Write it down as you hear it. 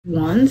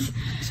Wands.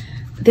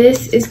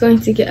 This is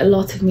going to get a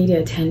lot of media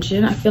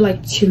attention. I feel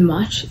like too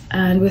much.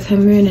 And with her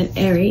moon in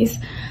Aries,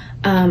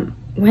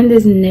 when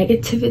there's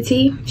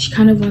negativity, she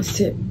kind of wants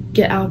to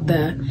get out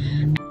there.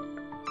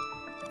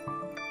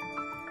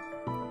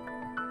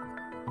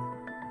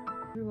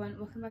 Everyone,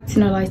 welcome back to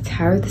No Lies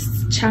Tarot. This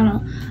is a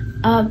channel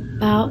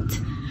about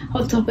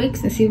hot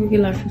topics and see what we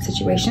can learn from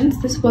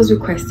situations. This was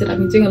requested. I've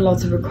been doing a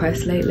lot of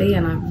requests lately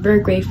and I'm very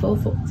grateful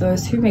for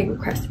those who make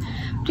requests.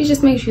 Please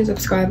just make sure you're a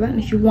subscriber, and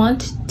if you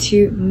want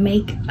to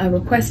make a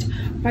request,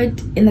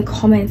 write in the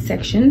comment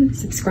section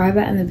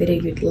subscriber and the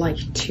video you'd like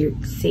to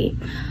see.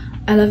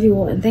 I love you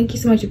all and thank you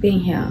so much for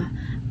being here.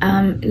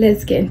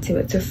 Let's get into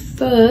it. So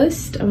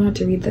first I want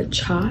to read the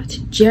chart.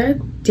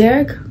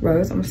 Derrick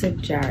Rose, I almost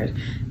said Jared.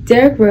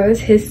 Derrick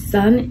Rose, his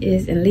sun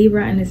is in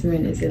Libra and his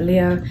moon is in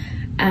Leo.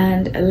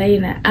 And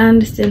Alaina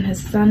Anderson,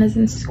 his sun is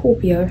in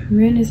Scorpio,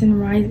 moon is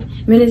in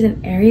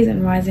Aries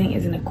and rising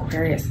is in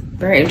Aquarius.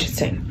 Very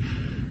interesting.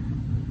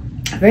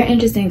 A very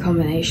interesting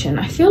combination.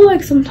 I feel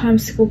like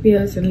sometimes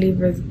Scorpios and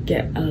Libras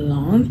get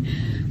along,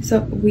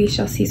 so we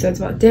shall see. So it's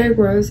about Derrick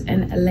Rose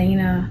and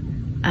Alaina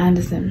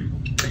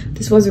Anderson.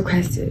 This was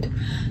requested.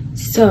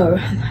 So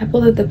I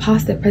pulled up the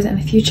past, the present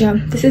and the future.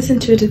 This is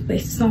intuitive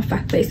based, it's not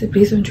fact based, so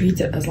please don't treat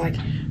it as like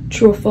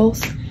true or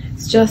false.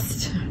 It's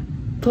just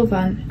for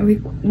fun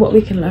and what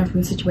we can learn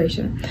from the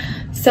situation.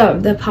 So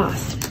the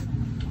past,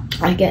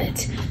 I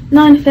get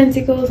 9 of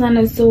Pentacles, 9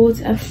 of Swords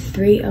and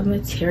 3 of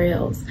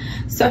Materials.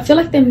 So I feel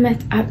like they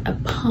met at a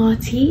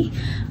party.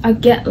 I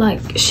get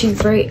like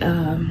she's very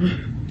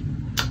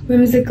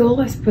whimsical.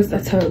 I suppose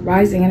that's her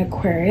rising in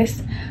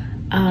Aquarius.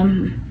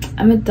 I'm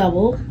a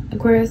double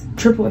Aquarius,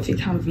 triple if you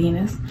count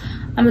Venus.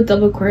 I'm a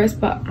double Aquarius,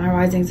 but my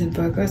rising's in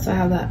Virgo, so I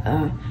have that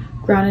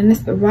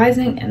groundedness. But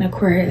rising in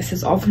Aquarius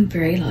is often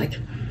very like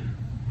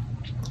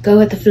go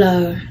with the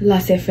flow,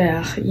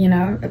 laissez-faire, you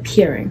know,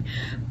 appearing.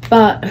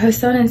 But her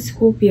sun in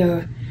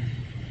Scorpio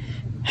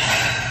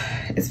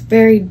is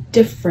very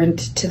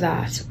different to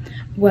that,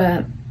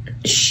 where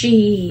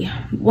she,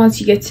 once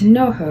you get to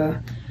know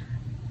her,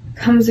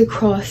 comes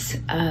across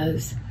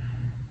as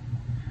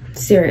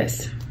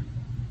serious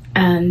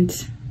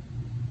and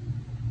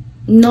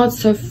not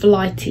so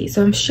flighty.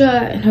 So I'm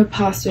sure in her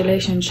past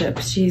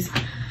relationships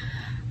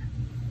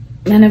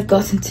men have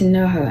gotten to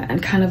know her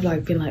and kind of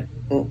like been like,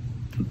 oh.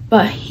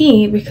 But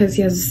he, because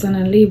he has a sun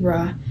in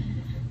Libra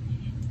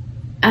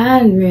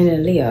and moon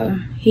in Leo,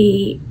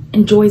 he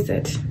enjoys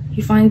it.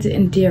 He finds it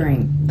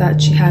endearing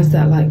that she has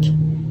that like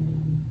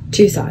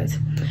 2 sides.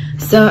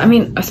 So I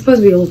mean, I suppose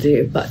we all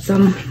do, but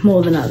some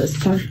more than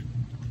others. So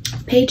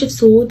Page of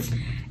Swords,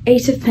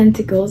 8 of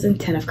Pentacles and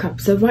 10 of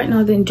Cups. So right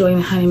now they're enjoying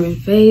the honeymoon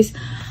phase.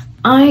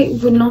 I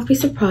would not be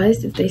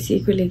surprised if they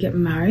secretly get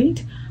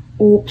married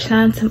or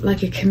plan something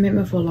like a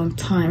commitment for a long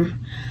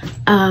time.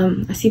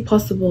 I see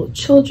possible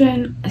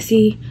children. I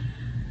see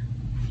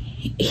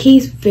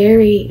he's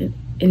very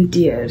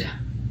endeared.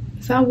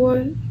 Is that a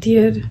word?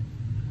 Endeared?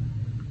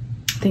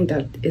 I think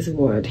that is a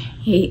word.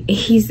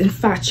 He's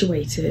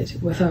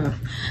infatuated with her.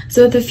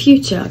 So the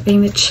future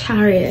being the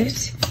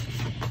Chariot,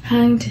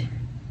 Hanged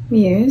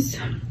Muse,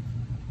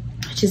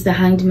 which is the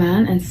Hanged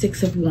Man, and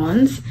 6 of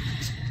Wands.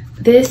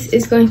 This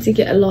is going to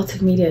get a lot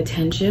of media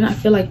attention. I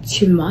feel like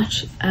too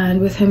much.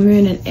 And with her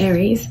moon in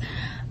Aries,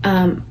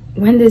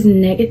 when there's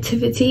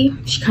negativity,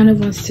 she kind of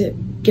wants to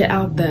get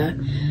out there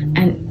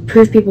and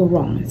prove people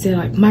wrong. So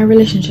like, my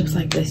relationship's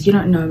like this, you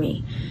don't know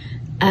me.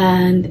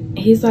 And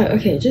he's like,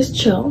 okay, just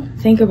chill,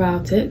 think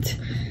about it.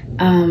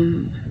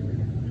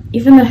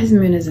 Even though his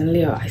moon is in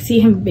Leo, I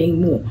see him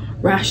being more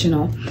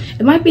rational.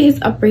 It might be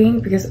his upbringing,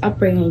 because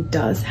upbringing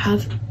does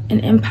have an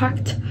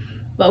impact.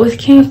 But with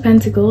King of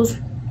Pentacles,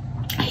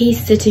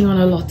 he's sitting on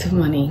a lot of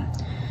money.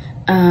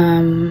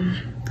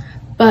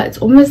 But it's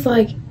almost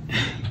like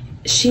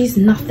she's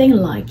nothing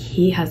like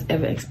he has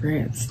ever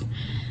experienced.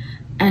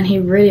 And he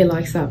really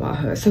likes that about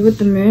her. So with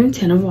the moon,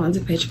 10 of Wands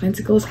and Page of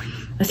Pentacles,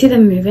 I see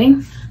them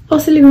moving.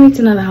 Possibly moving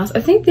to another house.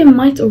 I think they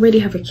might already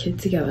have a kid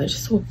together. I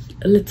just saw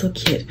a little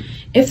kid.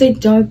 If they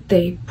don't,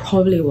 they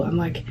probably will. I'm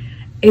like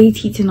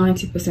 80 to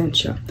 90%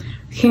 sure.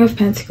 King of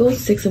Pentacles,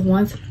 6 of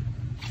Wands.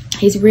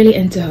 He's really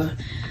into her.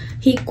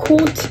 She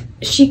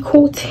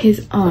caught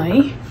his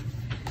eye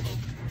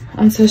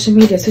on social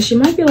media. So she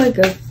might be like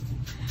a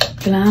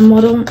glam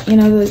model, you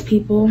know, those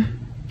people.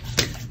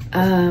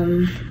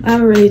 I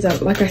haven't really done,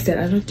 like I said,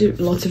 I don't do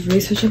lots of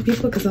research on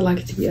people because I like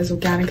it to be as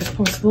organic as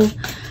possible.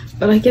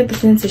 But I get the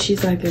sense that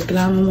she's like a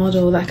glamour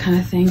model, that kind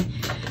of thing.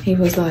 He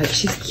was like,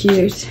 she's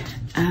cute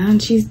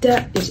and she's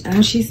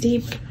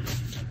deep.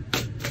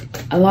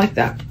 I like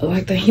that. I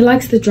like that. He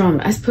likes the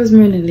drama. I suppose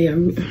moon and Leo.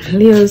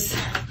 Leos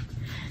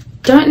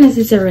don't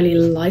necessarily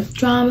like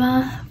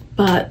drama,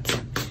 but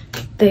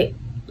they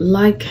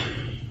like,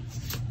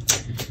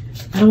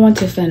 I don't want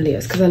to offend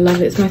Leos because I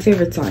love it. It's my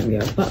favorite sign,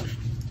 Leo. But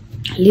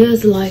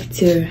Leos like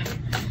to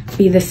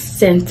be the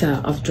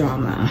center of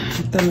drama,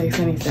 if that makes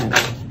any sense.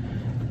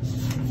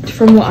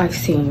 From what I've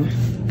seen.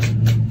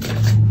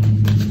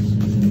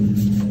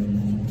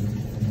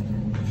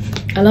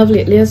 I love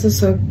Leos are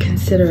so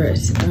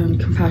considerate and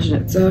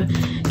compassionate. So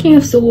King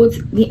of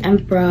Swords, the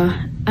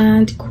Emperor,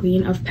 and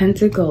Queen of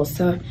Pentacles.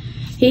 So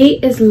he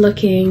is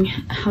looking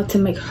how to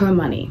make her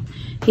money.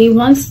 He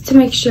wants to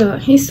make sure,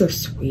 he's so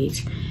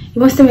sweet, he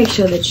wants to make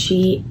sure that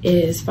she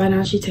is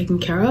financially taken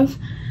care of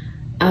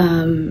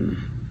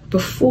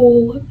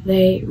before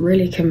they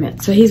really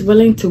commit. So he's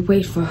willing to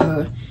wait for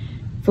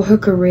her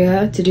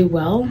career to do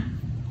well,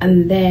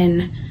 and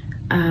then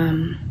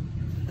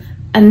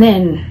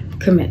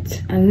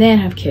commit, and then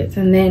have kids,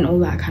 and then all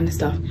that kind of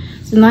stuff.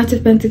 So Knight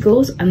of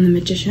Pentacles and the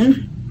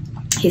Magician,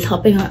 he's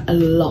helping her a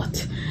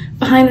lot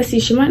behind the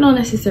scenes. She might not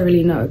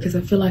necessarily know, because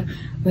I feel like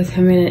with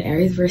him in an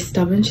Aries, very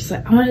stubborn, she's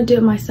like, I want to do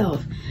it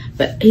myself,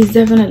 but he's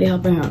definitely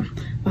helping her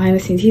behind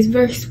the scenes. He's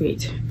very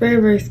sweet,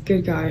 very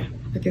good guy.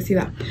 I can see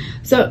that.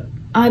 So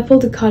I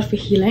pulled a card for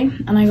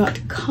healing, and I got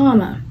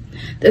karma.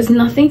 There's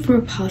nothing from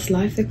a past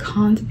life that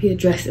can't be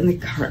addressed in the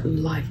current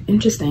life.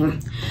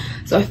 Interesting.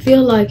 So I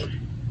feel like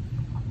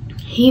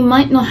he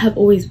might not have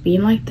always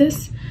been like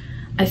this.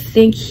 I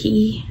think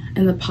he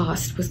in the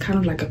past was kind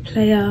of like a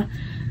player,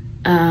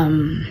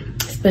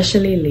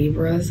 especially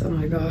Libras, oh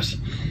my gosh.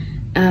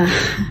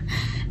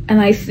 And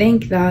I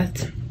think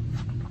that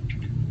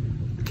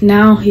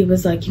now he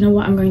was like, you know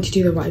what, I'm going to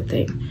do the right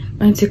thing. I'm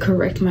going to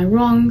correct my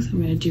wrongs,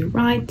 I'm going to do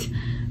right,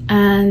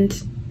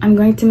 and I'm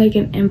going to make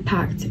an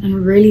impact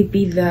and really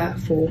be there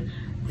for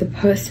the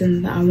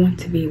person that I want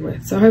to be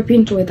with. So I hope you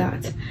enjoyed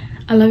that.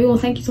 I love you all.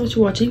 Thank you so much for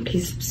watching.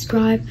 Please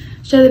subscribe,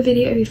 share the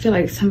video if you feel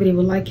like somebody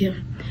will like it,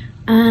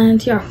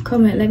 and yeah,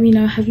 comment, let me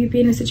know, have you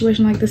been in a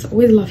situation like this? I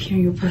always love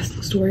hearing your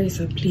personal stories,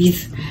 so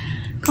please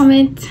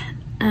comment,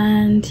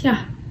 and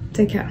yeah,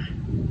 take care.